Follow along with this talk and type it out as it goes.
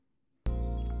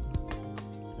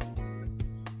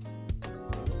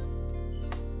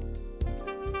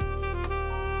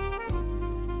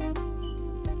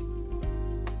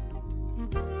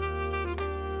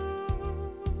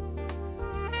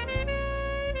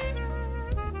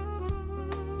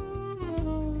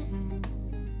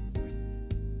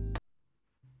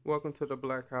Welcome to the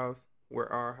Black House,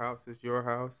 where our house is your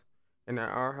house. And at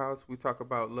our house, we talk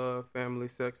about love, family,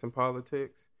 sex, and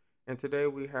politics. And today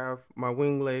we have my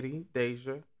wing lady,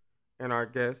 Deja, and our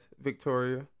guest,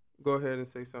 Victoria. Go ahead and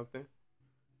say something.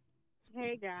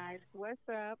 Hey guys, what's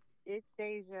up? It's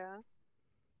Deja.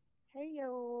 Hey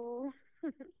yo,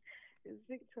 it's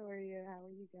Victoria. How are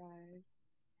you guys?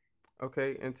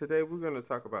 Okay, and today we're going to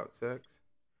talk about sex.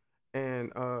 And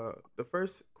the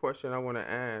first question I want to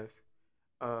ask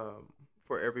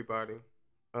for everybody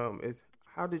is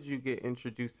how did you get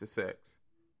introduced to sex?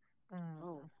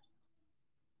 Oh,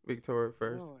 Victoria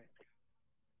first. Lord.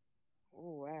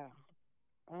 Oh wow.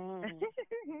 Um,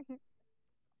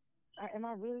 am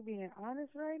I really being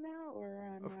honest right now, or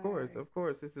am Of course, I? of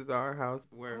course. This is our house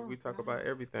where Oh we talk God. about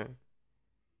everything.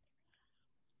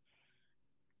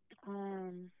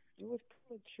 It was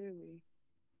prematurely.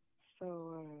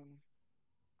 So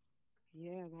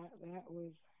yeah, that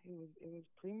was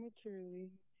prematurely.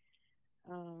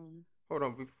 Um, Hold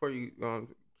on, before you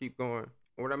keep going.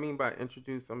 What I mean by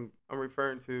introduce, I'm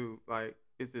referring to like,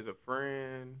 is it a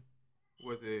friend?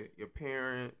 Was it your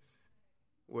parents?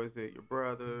 Was it your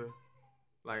brother?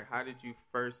 Like, how did you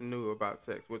first knew about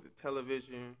sex? Was it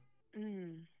television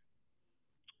mm,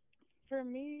 for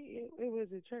me, it was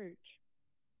a church.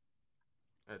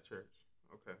 at church?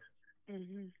 Okay,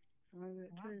 Mhm. I was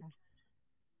at church, wow.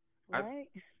 I right?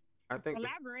 I think the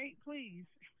Elaborate, please,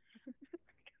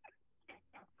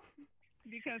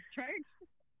 because church.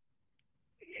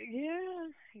 Yeah,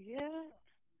 yeah,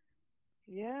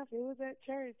 yeah. It was at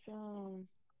church.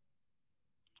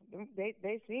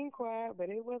 They seemed quiet, but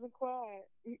it wasn't quiet.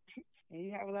 And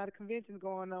you have a lot of conventions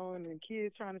going on, and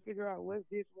kids trying to figure out what's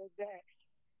this, what's that.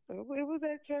 So it was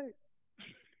at church.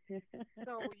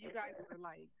 So you guys were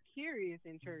like curious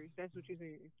in church. That's what you're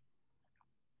saying.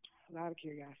 A lot of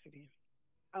curiosity.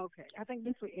 Okay. I think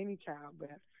this for any child,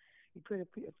 but you put a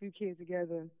few kids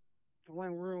together in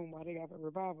one room while they got a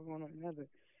revival going on another.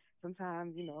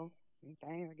 Sometimes,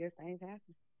 things. I guess things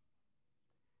happen.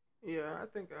 yeah, I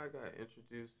think I got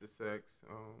introduced to sex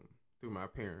through my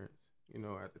parents.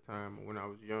 At the time when I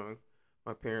was young,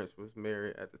 my parents was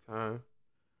married at the time.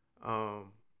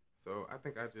 Um, so I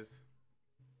think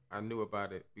I knew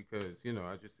about it because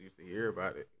I just used to hear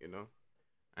about it.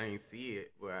 I ain't see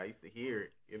it, but I used to hear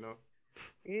it.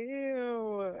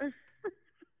 Ew.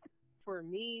 For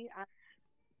me,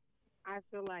 I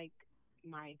feel like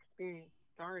my experience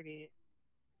started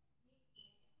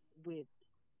with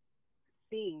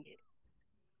seeing it.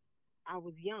 I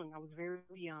was young. I was very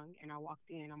young, and I walked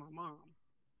in on my mom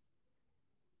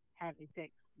having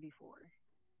sex before.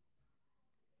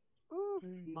 Ooh,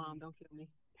 mom, Mm. don't kill me.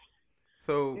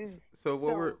 So Eh. so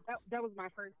what were That was my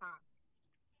first time.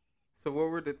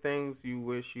 the things you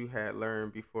wish you had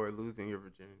learned before losing your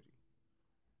virginity?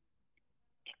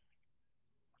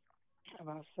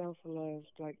 About self love,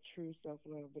 like true self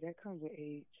love, but that comes with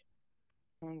age.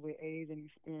 Comes with age and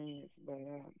experience. But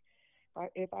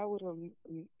if I would have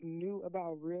knew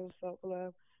about real self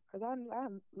love, because I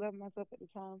loved myself at the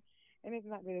time, and it's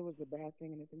not that it was a bad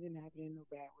thing, and if it didn't happen in no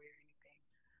bad way or anything.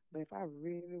 But if I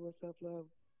really knew what self love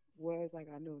was, like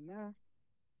I know now,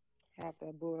 half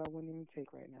that bullet I wouldn't even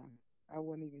take right now. I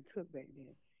wouldn't even took back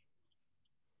then.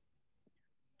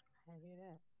 I hear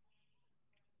that.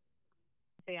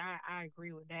 Say I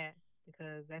agree with that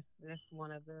because that's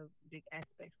one of the big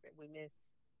aspects that we miss.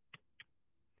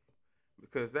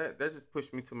 Because that just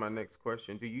pushed me to my next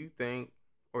question. Do you think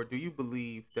or do you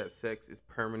believe that sex is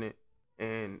permanent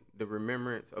and the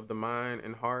remembrance of the mind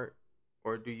and heart,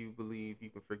 or do you believe you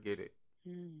can forget it?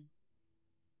 Hmm,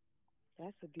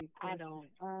 that's a deep I don't.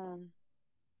 question.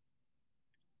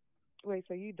 Wait,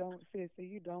 so you don't feel? So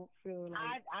you don't feel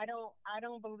like? I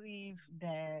don't believe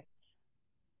that.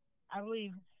 I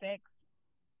believe sex,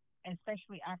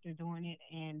 especially after doing it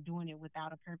and doing it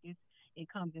without a purpose, it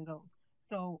comes and goes.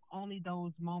 So only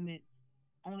those moments,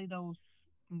 only those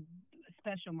mm,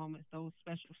 special moments, those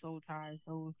special soul ties,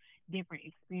 those different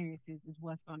experiences is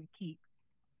what's going to keep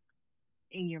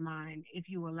in your mind if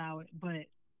you allow it. But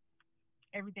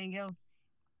everything else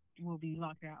will be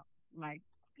locked out, like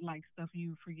like stuff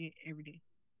you forget every day.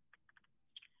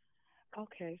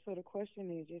 Okay, so the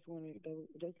question is, just want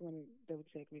to double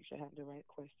check, make sure I have the right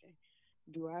question.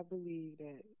 Do I believe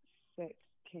that sex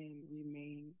can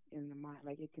remain in the mind,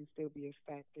 like it can still be a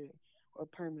factor or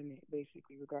permanent,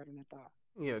 basically, regarding the thought?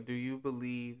 Yeah, do you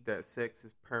believe that sex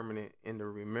is permanent in the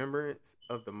remembrance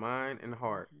of the mind and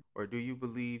heart, Hmm. or do you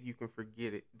believe you can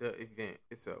forget it, the event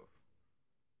itself?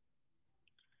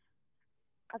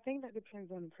 I think that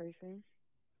depends on the person.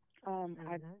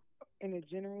 I, Hmm. in a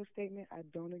general statement, I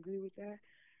don't agree with that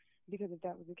because if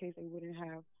that was the case, they wouldn't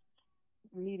have.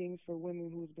 meetings for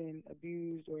women who's been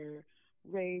abused or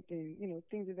raped and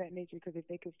things of that nature. Because if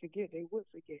they could forget, they would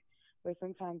forget. But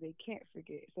sometimes they can't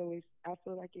forget. So I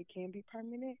feel like it can be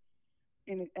permanent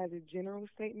as a general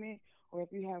statement, or if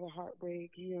you have a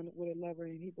heartbreak, with a lover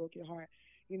and he broke your heart,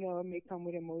 it may come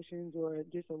with emotions or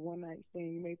just a one night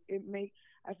thing.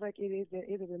 I feel like there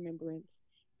is a remembrance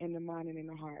in the mind and in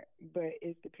the heart, but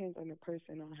it depends on the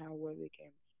person on how well they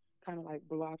can kind of like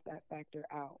block that factor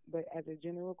out. But as a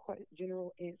general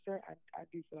answer, I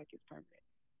do feel like it's permanent.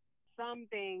 Some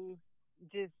things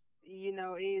just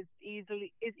is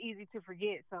easy to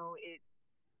forget. So it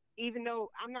even though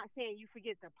I'm not saying you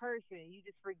forget the person, you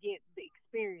just forget the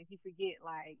experience. You forget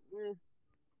like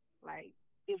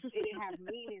it have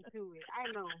meaning to it. I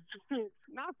don't know.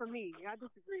 Not for me. I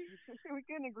disagree. We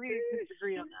can agree to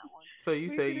disagree on that one. So you We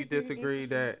say can you agree to disagree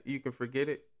disagree. that you can forget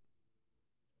it?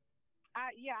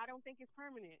 I don't think it's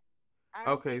permanent. I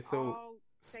don't Okay, think so all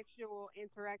sexual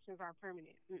interactions are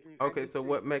permanent. I okay, so disagree.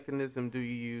 what mechanism do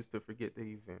you use to forget the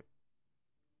event?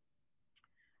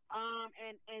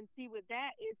 And see with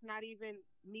that, it's not even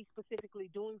me specifically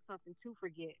doing something to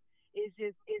forget. It's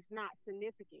not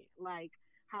significant. Like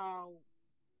how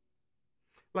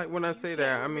Like when I you say can't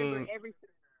that, I remember mean every.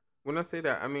 when I say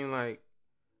that, I mean like,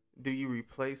 do you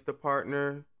replace the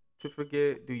partner to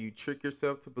forget? Do you trick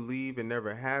yourself to believe it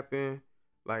never happened?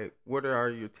 Like, what are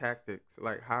your tactics?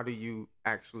 Like, how do you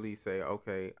actually say,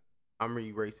 okay, I'm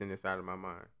erasing this out of my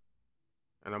mind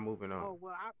and I'm moving on? Oh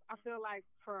well, I feel like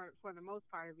for the most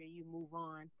part of it, you move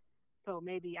on. So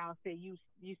maybe I'll say you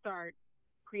start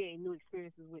creating new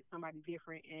experiences with somebody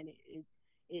different, and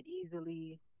it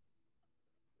easily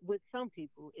with some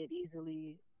people it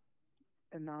easily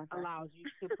A non-factor. allows you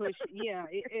to push. Yeah,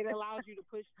 it allows you to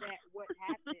push that what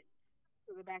happened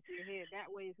to the back of your head.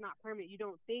 That way, it's not permanent. You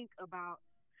don't think about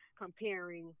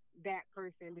comparing that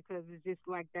person because it's just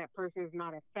like that person is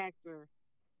not a factor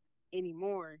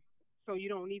anymore. So you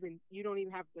don't even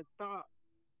have the thought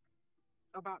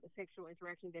about the sexual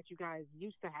interaction that you guys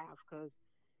used to have because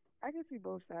I can see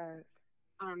both sides.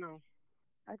 I don't know.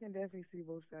 I can definitely see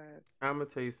both sides. I'm gonna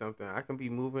tell you something. I can be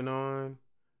moving on.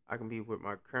 I can be with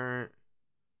my current,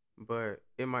 but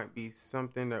it might be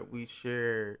something that we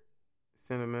shared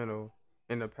sentimental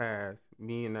in the past,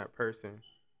 me and that person,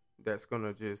 that's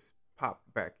gonna just pop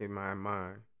back in my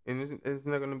mind, and it's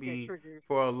not gonna That be triggers.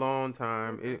 for a long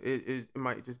time. Okay. It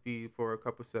might just be for a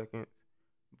couple seconds,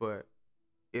 but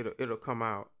it'll come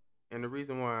out. And the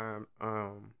reason why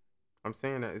I'm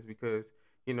saying that is because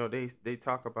they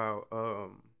talk about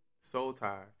soul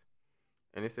ties,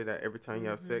 and they say that every time you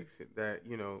have Mhm. sex, that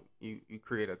you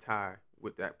create a tie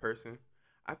with that person.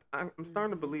 I'm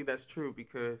starting to Mhm. believe that's true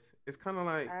because it's kind of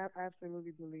like, I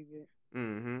absolutely believe it.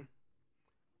 mm-hmm.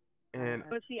 I, And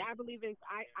But see, I believe in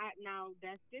I now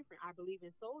that's different. I believe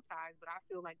in soul ties, but I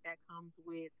feel like that comes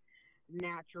with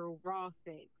natural raw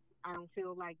sex. I don't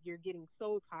feel like you're getting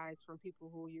soul ties from people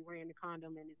who you wearing the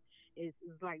condom and it's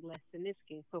like less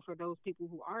significant. So for those people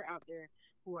who are out there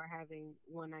who are having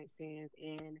one night stands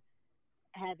and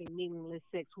having meaningless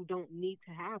sex who don't need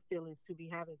to have feelings to be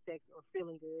having sex or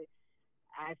feeling good,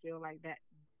 I feel like that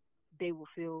they will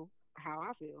feel how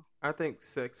I feel. I think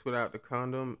sex without the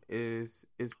condom is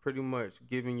pretty much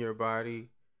giving your body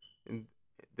and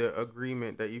the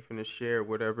agreement that you're gonna share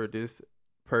whatever this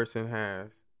person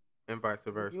has, and vice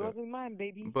versa. yours and mine,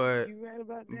 baby. But You right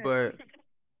about that. but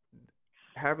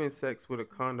having sex with a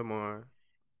condom on,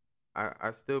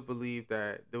 I still believe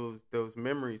that those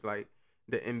memories, like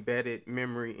the embedded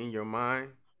memory in your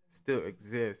mind, still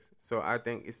exists. So I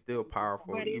think it's still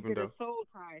powerful, But is even it a though soul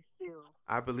tie still?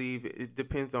 I believe it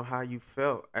depends on how you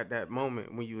felt at that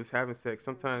moment when you was having sex.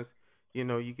 Sometimes,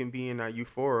 you can be in that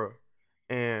euphoria,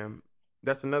 and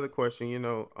that's another question.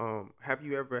 Have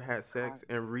you ever had I, sex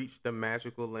and reached the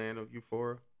magical land of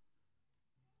euphoria?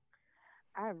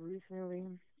 I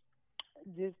recently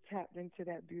just tapped into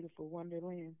that beautiful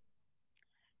wonderland.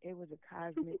 It was a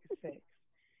cosmic sex.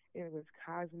 It was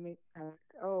cosmic.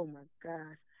 Oh my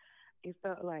gosh. It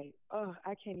felt like, oh,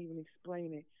 I can't even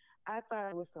explain it. I thought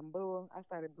it was some bull. I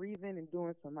started breathing and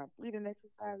doing some my breathing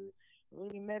exercises,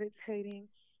 really meditating,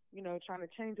 trying to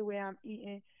change the way I'm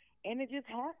eating, and it just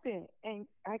happened. And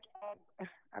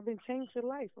I've been changed for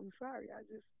life. I'm sorry.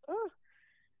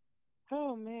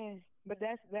 Oh man. But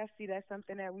that's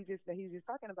something that he was just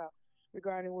talking about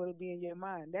regarding what'll be in your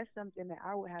mind. That's something that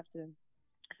I would have to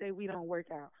say we don't work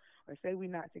out or say we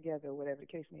not together or whatever the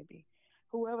case may be.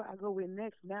 Whoever I go with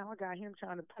next, now I got him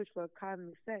trying to push for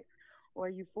cosmic sex or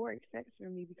euphoric sex for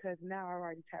me because now I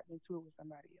already tapped into it with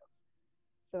somebody else.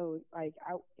 So like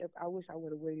I wish I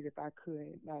would have waited if I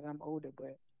could now that I'm older,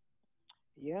 but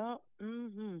Yeah.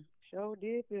 Mhm. Sure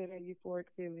did feel that euphoric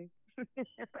feeling.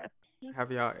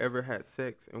 Have y'all ever had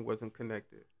sex and wasn't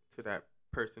connected to that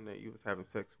person that you was having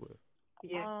sex with?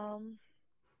 Yeah. um,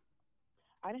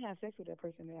 I didn't have sex with that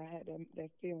person that I had that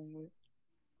feeling with.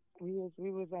 We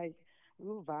was like we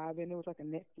were vibing. It was like a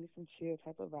Netflix and chill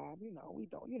type of vibe. We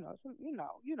don't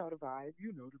the vibe.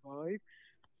 You know the vibe.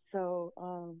 So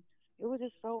it was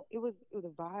just it was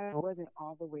a vibe. It wasn't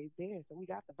all the way there. So we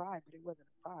got the vibe, but it wasn't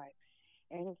a vibe.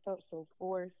 And it felt so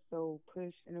forced, so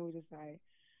pushed, and it was just like,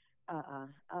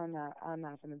 I'm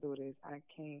not gonna do this. I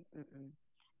can't,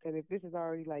 because if this is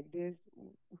already like this,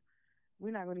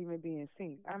 we're not gonna even be in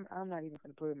sync. I'm not even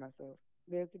gonna put it myself.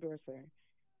 There's the door, sir.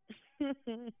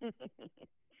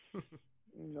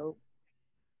 Nope.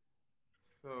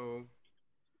 So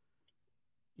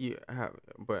yeah,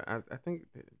 but I think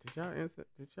did y'all answer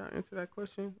that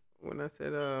question when I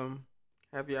said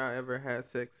have y'all ever had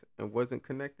sex and wasn't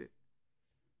connected?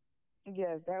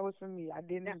 Yes, that was for me. I Now,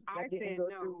 didn't I I didn't said go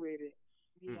no. through with it.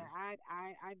 Yeah, Mm.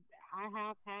 I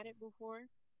have had it before,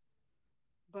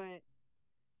 but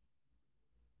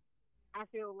I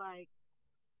feel like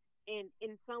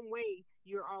in some way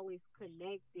you're always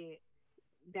connected.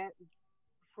 That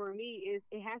for me is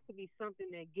it has to be something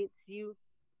that gets you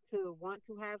to want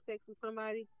to have sex with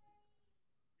somebody,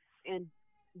 and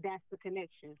that's the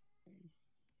connection.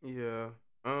 Yeah.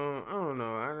 I don't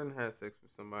know. I didn't have sex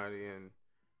with somebody, and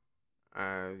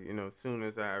as soon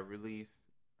as I released,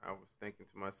 I was thinking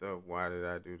to myself, why did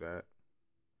I do that?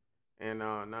 And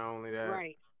not only that,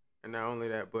 Right.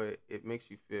 but it makes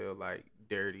you feel like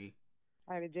dirty.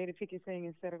 I had a Jada Pickett thing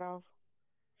and set it off.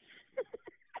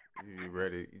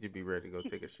 You'd be ready to go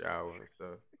take a shower and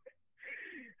stuff.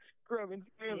 Scrubbing,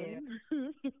 Yeah.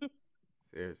 scrubbing.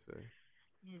 Seriously.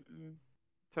 Mm-mm.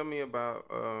 Tell me about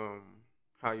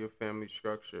how your family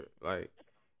structured. Like,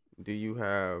 do you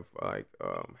have like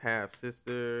half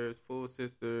sisters, full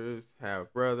sisters,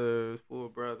 half brothers, full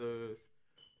brothers?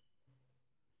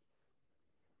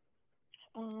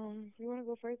 You wanna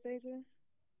go first, Asia?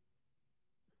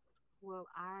 Well,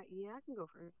 I can go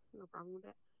first. No problem with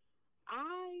that.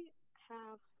 I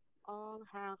have all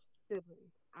half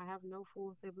siblings. I have no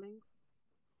full siblings.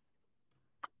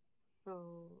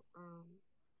 So,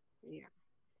 yeah.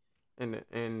 And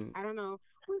I don't know.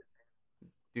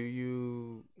 do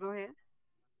you Go ahead.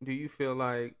 do you feel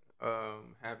like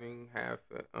having half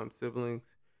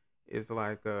siblings is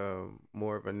like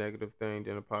more of a negative thing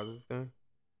than a positive thing?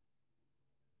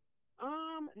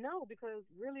 No, because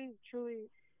really, truly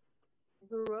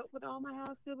grew up with all my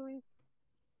house siblings.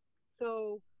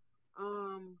 So,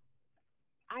 um,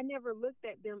 I never looked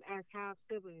at them as half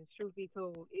siblings. Truth be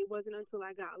told, it wasn't until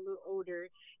I got a little older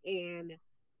and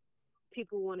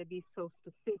people want to be so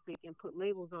specific and put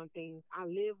labels on things. I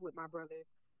live with my brothers.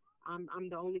 I'm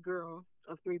the only girl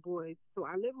of three boys, so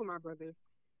I live with my brothers,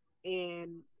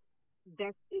 and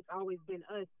that's it's always been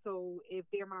us. So if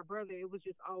they're my brother, it was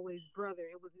just always brother.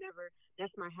 It was never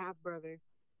that's my half brother.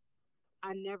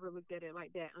 I never looked at it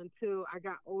like that until I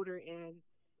got older and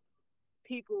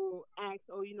people ask,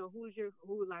 oh, who your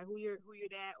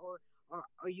dad, or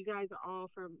you guys are all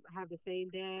from have the same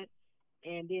dad,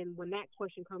 and then when that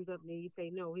question comes up, and then you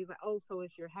say no, he's like, oh, so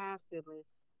it's your half sibling,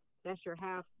 that's your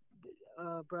half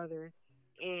brother,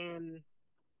 and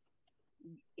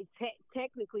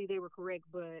technically they were correct,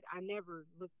 but I never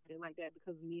looked at it like that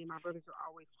because me and my brothers are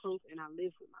always close, and I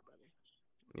live with my brothers.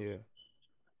 Yeah.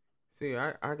 See,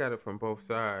 I got it from both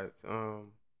sides.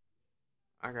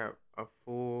 I got a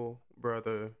full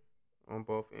brother on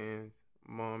both ends,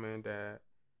 mom and dad,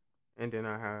 and then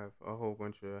I have a whole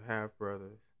bunch of half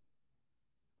brothers.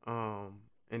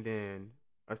 And then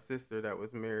a sister that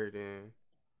was married in.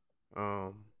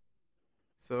 Um,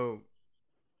 so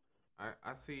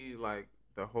I see like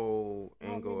the whole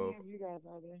How angle many of of you guys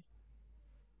are there?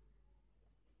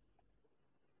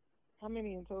 How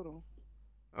many in total?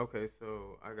 okay,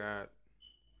 so I got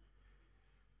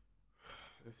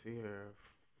let's see here,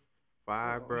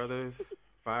 five Uh-oh. brothers,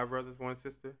 five brothers, one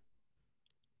sister.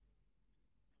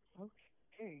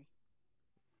 Okay.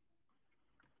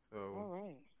 So All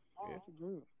right. yeah, That's a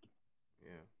group.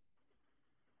 yeah.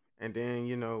 And then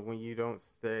when you don't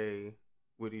stay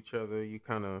with each other, you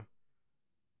kind of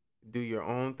do your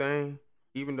own thing,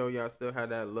 even though y'all still have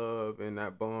that love and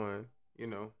that bond. You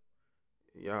know,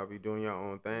 y'all be doing your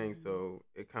own thing, Hmm. so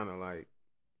it kind of like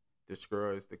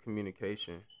destroys the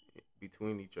communication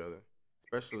between each other,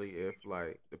 especially if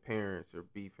like the parents are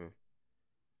beefing.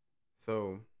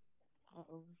 So I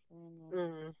understand that.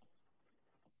 Mm.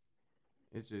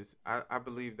 it's just I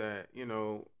believe that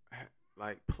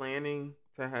like planning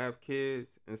to have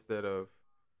kids instead of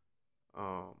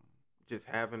um just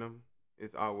having them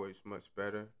is always much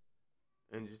better.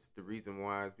 And just the reason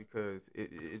why is because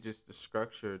it just the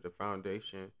structure, the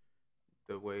foundation,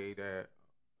 the way that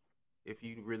if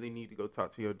you really need to go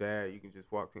talk to your dad, you can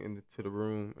just walk into the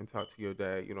room and talk to your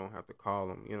dad. You don't have to call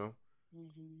him, you know.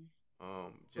 Mhm.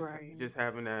 Just Right. Mhm. just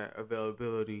having that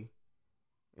availability,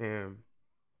 and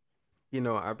you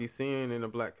know, I be seeing in the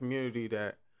black community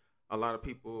that a lot of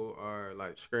people are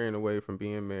like straying away from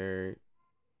being married.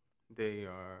 They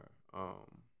are,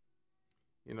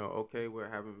 you know, okay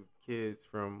with having kids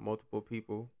from multiple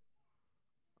people.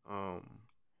 Um,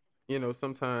 you know,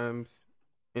 sometimes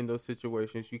in those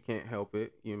situations you can't help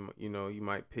it. You know, you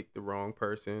might pick the wrong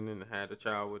person and had a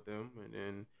child with them, and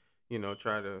then you know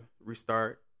try to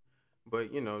restart.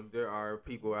 But you know, there are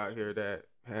people out here that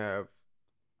have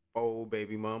 4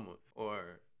 baby mamas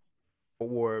or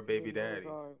 4 baby Yeah, that is daddies.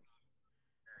 hard.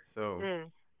 So,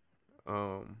 Mm.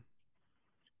 um,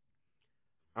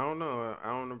 I don't know. I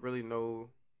don't really know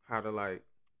how to like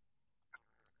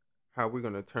how we're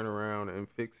gonna turn around and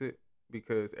fix it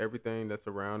because everything that's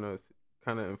around us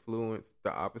kind of influence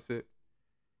the opposite.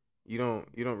 You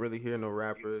don't really hear no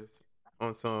rappers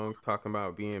on songs talking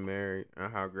about being married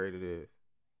and how great it is.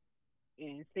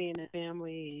 And seeing the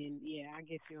family, and yeah, I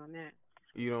get you on that.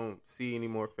 You don't see any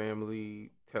more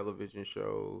family television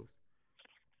shows.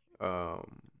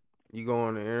 Um, you go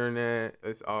on the internet,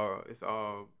 it's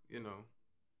all you know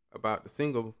about the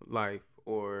single life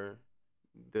or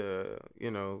the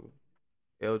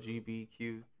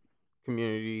LGBTQ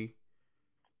community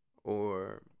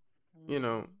or you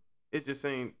know Mhm. it just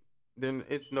ain't then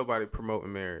it's nobody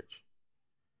promoting marriage.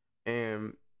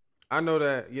 And I know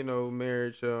that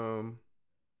marriage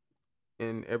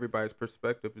in everybody's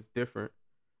perspective is different,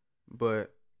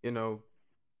 but you know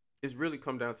it's really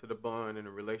come down to the bond and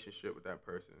the relationship with that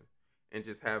person and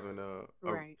just having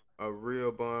Right. a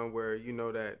real bond where you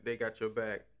know that they got your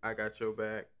back, I got your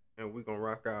back, and we gonna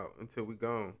rock out until we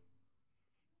gone.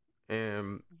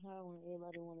 And How when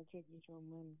everybody want to take you your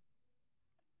money?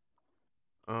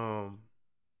 um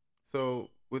so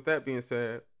with that being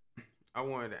said, I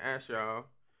wanted to ask y'all,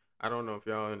 I don't know if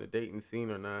y'all in the dating scene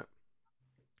or not.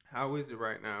 How is it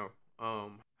right now?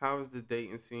 How is the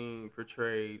dating scene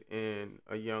portrayed in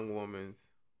a young woman's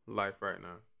life right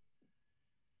now?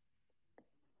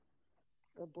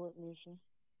 Abort mission.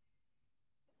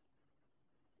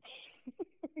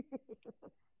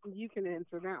 You can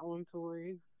answer that one,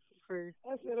 Tori, first.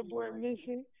 I said abort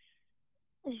mission.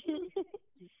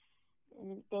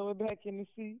 Throw it back in the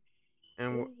sea.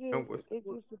 And It's and just what's it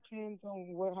just depends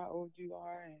on what how old you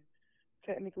are and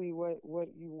technically what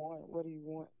you want. What do you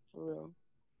want for real?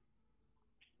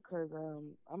 Because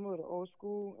I'm a little old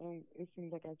school and it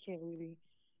seems like I can't really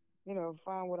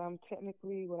find what I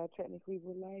technically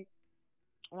would like,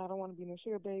 and I don't want to be no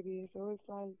sugar baby. So it's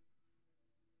like,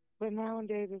 but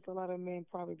nowadays it's a lot of men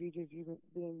probably be just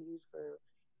being used for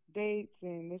dates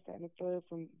and this that and the third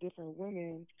from different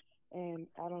women. And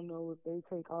I don't know if they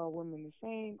take all women the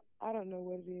same. I don't know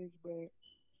what it is, but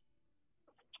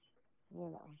you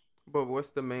know. but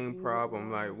what's the main To each his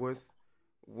problem? Like own.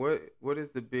 what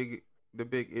is the big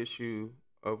issue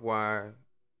of why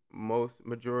most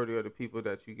majority of the people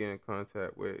that you get in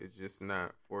contact with is just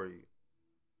not for you?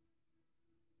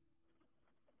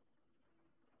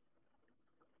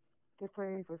 They're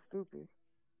praying for stupid.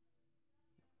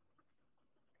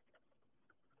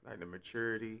 Like the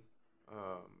maturity,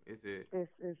 is it?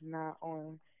 It's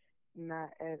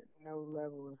not at no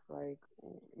level. It's like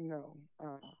no,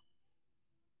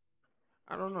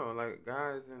 I don't know. Like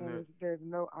guys in and their, there's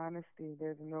no honesty.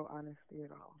 There's no honesty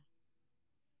at all.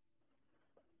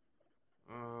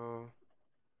 uh,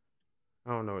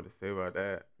 I don't know what to say about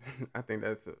that. I think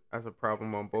that's a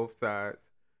problem on both sides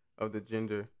of the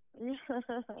gender.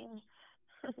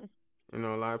 You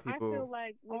know, a lot of I people. feel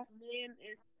like with I, men,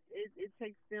 it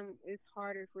takes them. It's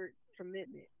harder for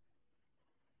commitment.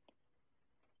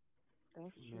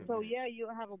 that's true. So Commitment. yeah,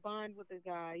 you'll have a bond with a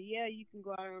guy. Yeah, you can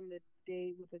go out on a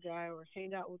date with a guy or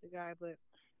hang out with a guy, but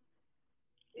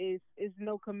it's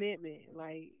no commitment.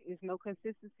 Like it's no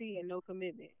consistency and no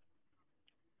commitment.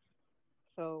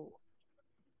 So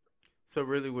So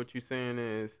really, what you're saying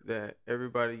is that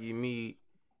everybody you meet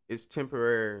is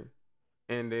temporary,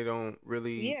 and they don't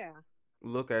really yeah,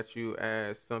 look at you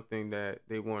as something that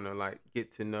they want to like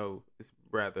get to know. It's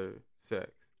rather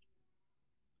sex.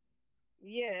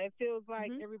 yeah, it feels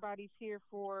like Mhm. everybody's here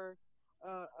for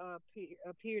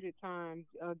a period of time,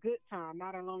 a good time,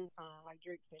 not a long time, like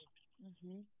Drake said.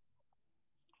 Mhm.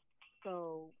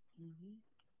 So Mhm.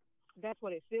 that's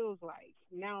what it feels like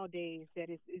nowadays. That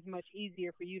it's much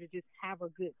easier for you to just have a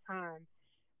good time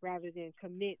rather than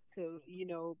commit to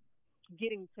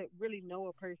getting to really know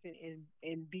a person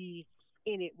and be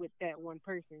in it with that one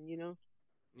person, you know?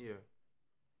 Yeah.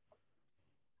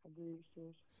 Agreed,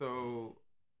 sis. So,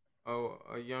 oh,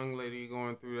 a young lady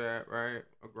going through that, right?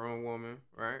 A grown woman,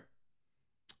 right?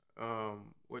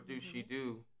 What do she Hmm.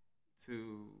 do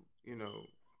to, you know,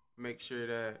 make sure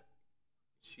that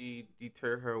she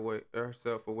deter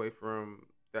herself away from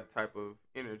that type of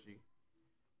energy?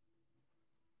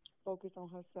 Focus on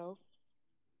herself,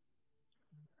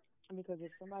 because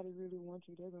if somebody really wants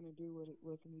you, they're gonna do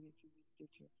what's needed to get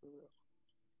you for real.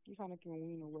 You kind of can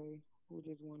wean away who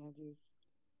just wanna just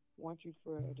want you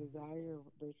for a desire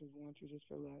versus want you just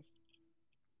for lust.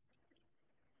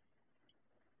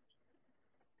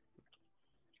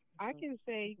 I So can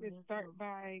say keep you it could real start slow.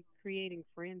 by creating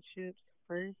friendships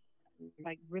first,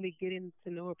 like really getting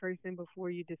to know a person before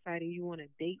you deciding you want to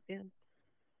date them.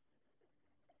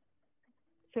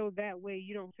 So that way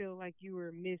you don't feel like you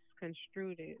were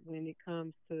misconstrued when it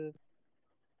comes to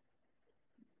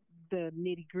the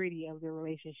nitty gritty of the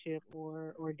relationship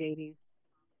or dating.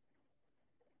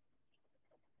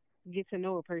 Get to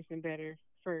know a person better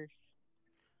first.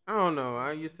 I don't know.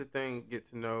 I Hmm. used to think get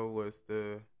to know was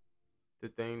the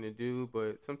thing to do,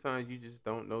 but sometimes you just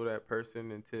don't know that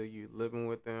person until you living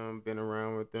with them, been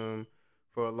around with them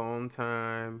for a long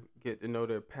time, get to know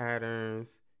their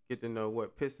patterns, get to know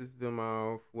what pisses them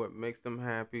off, what makes them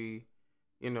happy,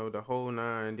 the whole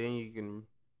nine. Then you can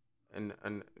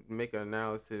and make an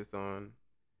analysis on,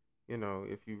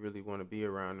 if you really want to be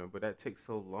around them. But that takes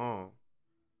so long,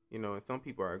 and some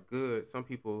people are good. Some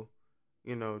people,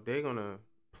 they're gonna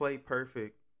play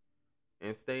perfect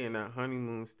and stay in that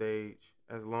honeymoon stage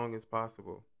as long as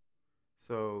possible.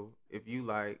 So if you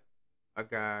like a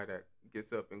guy that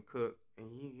gets up and cook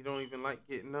and you don't even like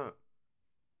getting up,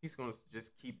 he's gonna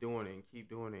just keep doing it and keep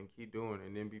doing it and keep doing it.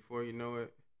 And then before you know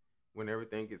it, when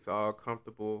everything gets all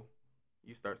comfortable,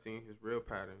 you start seeing his real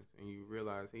patterns and you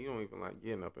realize he don't even like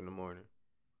getting up in the morning.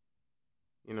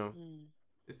 You know, Mm.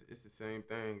 it's the same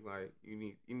thing. Like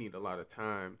you need a lot of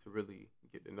time to really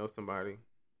get to know somebody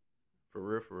for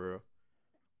real, for real.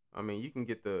 I mean, you can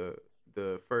get the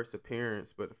first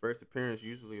appearance, but the first appearance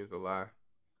usually is a lie.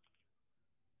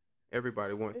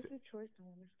 Everybody wants It's it. a choice to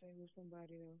want to stay with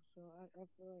somebody though. So I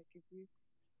feel like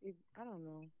if I don't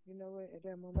know, you know what, at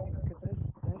that moment, because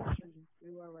that's true.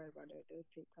 You are right about that. It does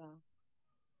take time.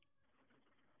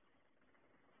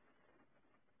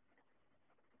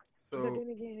 But So, then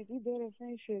again, if you build a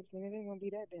friendships, then it ain't gonna be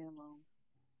that damn long.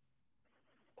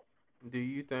 do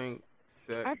you think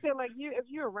I sex? feel like if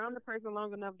you're around the person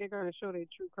long enough, they're gonna show their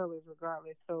true colors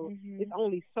regardless. So it's Mhm.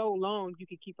 only so long you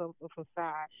can keep up a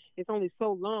facade. It's only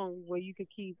so long where you could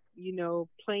keep,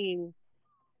 playing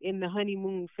in the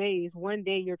honeymoon phase. One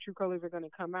day your true colors are gonna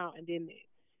come out, and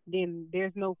then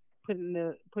there's no putting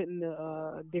the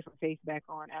different face back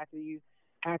on after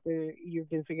you've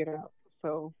been figured out.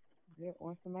 So Yeah,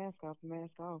 once the mask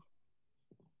off.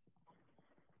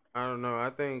 I don't know. I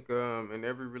think in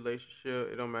every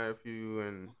relationship, it don't matter if you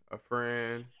and a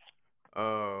friend,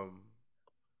 um,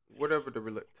 whatever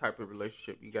the type of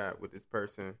relationship you got with this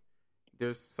person,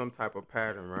 there's some type of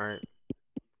pattern, right?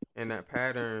 And that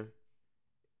pattern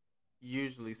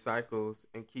usually cycles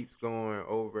and keeps going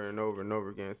over and over and over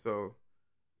again. So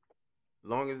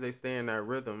long as they stay in that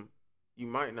rhythm, you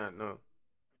might not know.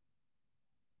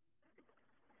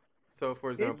 So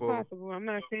it's possible. I'm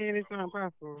not saying it's not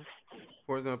possible.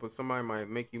 for example, somebody might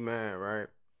make you mad, right?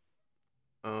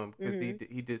 Because Mhm.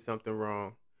 he did something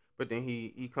wrong, but then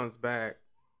he comes back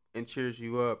and cheers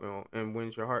you up and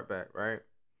wins your heart back, right?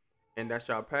 And that's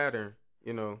y'all pattern.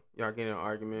 Y'all get in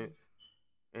arguments,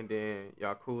 and then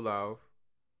y'all cool off,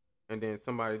 and then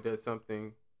somebody does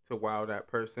something to wow that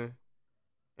person,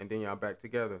 and then y'all back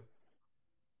together.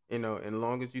 And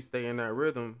long as you stay in that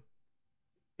rhythm,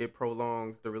 it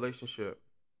prolongs the relationship.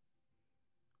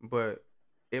 But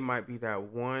it might be that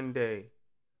one day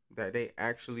that they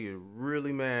actually are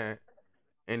really mad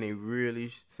and they really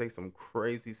say some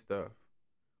crazy stuff,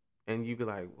 and you be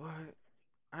like, "What?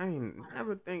 I ain't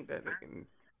never think that they can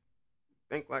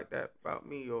think like that about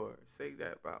me or say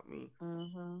that about me." Uh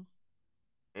huh.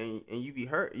 And you be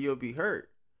hurt. You'll be hurt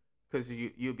because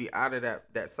you'll be out of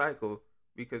that cycle,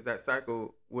 because that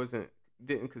cycle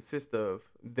didn't consist of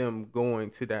them going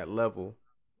to that level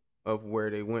of where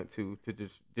they went to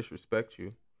just disrespect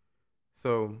you.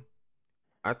 So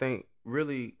I think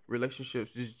really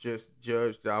relationships is just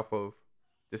judged off of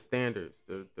the standards,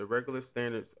 the regular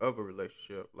standards of a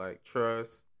relationship, like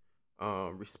trust,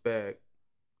 respect,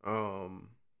 um,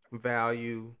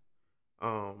 value,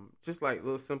 just like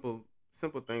little simple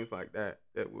things like that.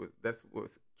 That's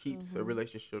what keeps a Mhm.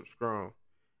 relationship strong.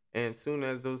 And soon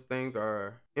as those things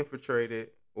are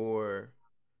infiltrated or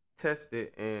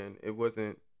tested and it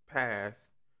wasn't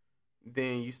passed,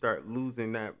 then you start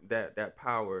losing that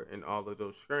power and all of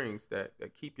those strings that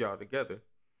keep y'all together.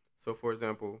 So for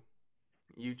example,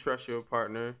 you trust your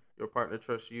partner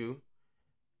trusts you,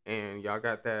 and y'all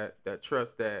got that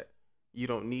trust that you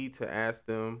don't need to ask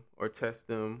them or test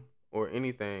them or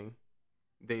anything.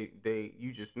 They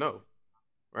you just know,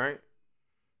 right?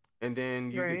 And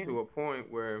then you get Right. to a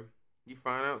point where you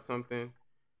find out something,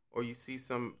 or you see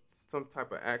some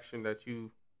type of action that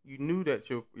you knew that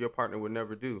your partner would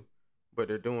never do, but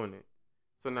they're doing it.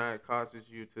 So now it causes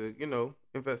you to,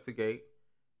 investigate,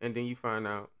 and then you find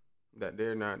out that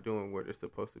they're not doing what they're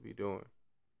supposed to be doing.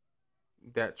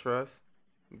 That trust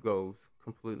goes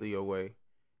completely away.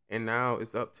 And now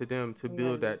it's up to them to You gotta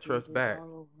build that just look trust it back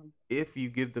all over. if you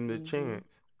give them the Mhm.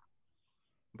 chance.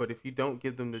 But if you don't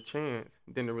give them the chance,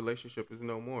 then the relationship is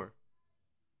no more.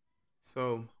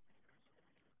 So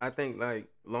I think, like,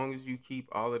 long as you keep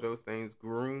all of those things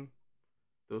groomed,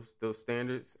 those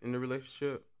standards in the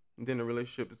relationship, then the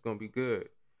relationship is gonna be good.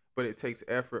 But it takes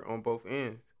effort on both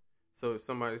ends. So if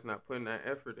somebody's not putting that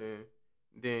effort in,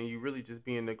 then you really just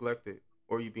being neglected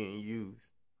or you being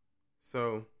used.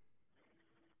 So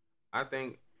I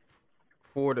think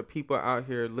for the people out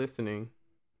here listening,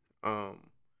 um,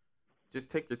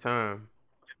 just take your time.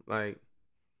 Like,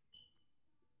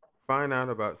 find out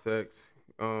about sex.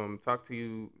 Talk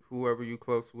to whoever you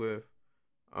close with.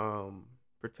 Um,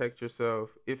 Protect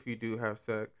yourself if you do have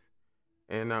sex,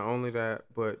 and not only that,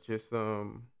 but just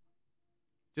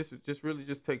really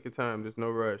just take your time. There's no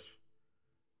rush.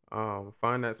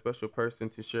 Find that special person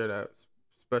to share that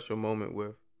special moment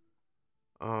with.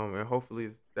 And hopefully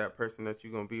it's that person that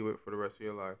you're gonna be with for the rest of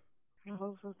your life. I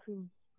hope so too.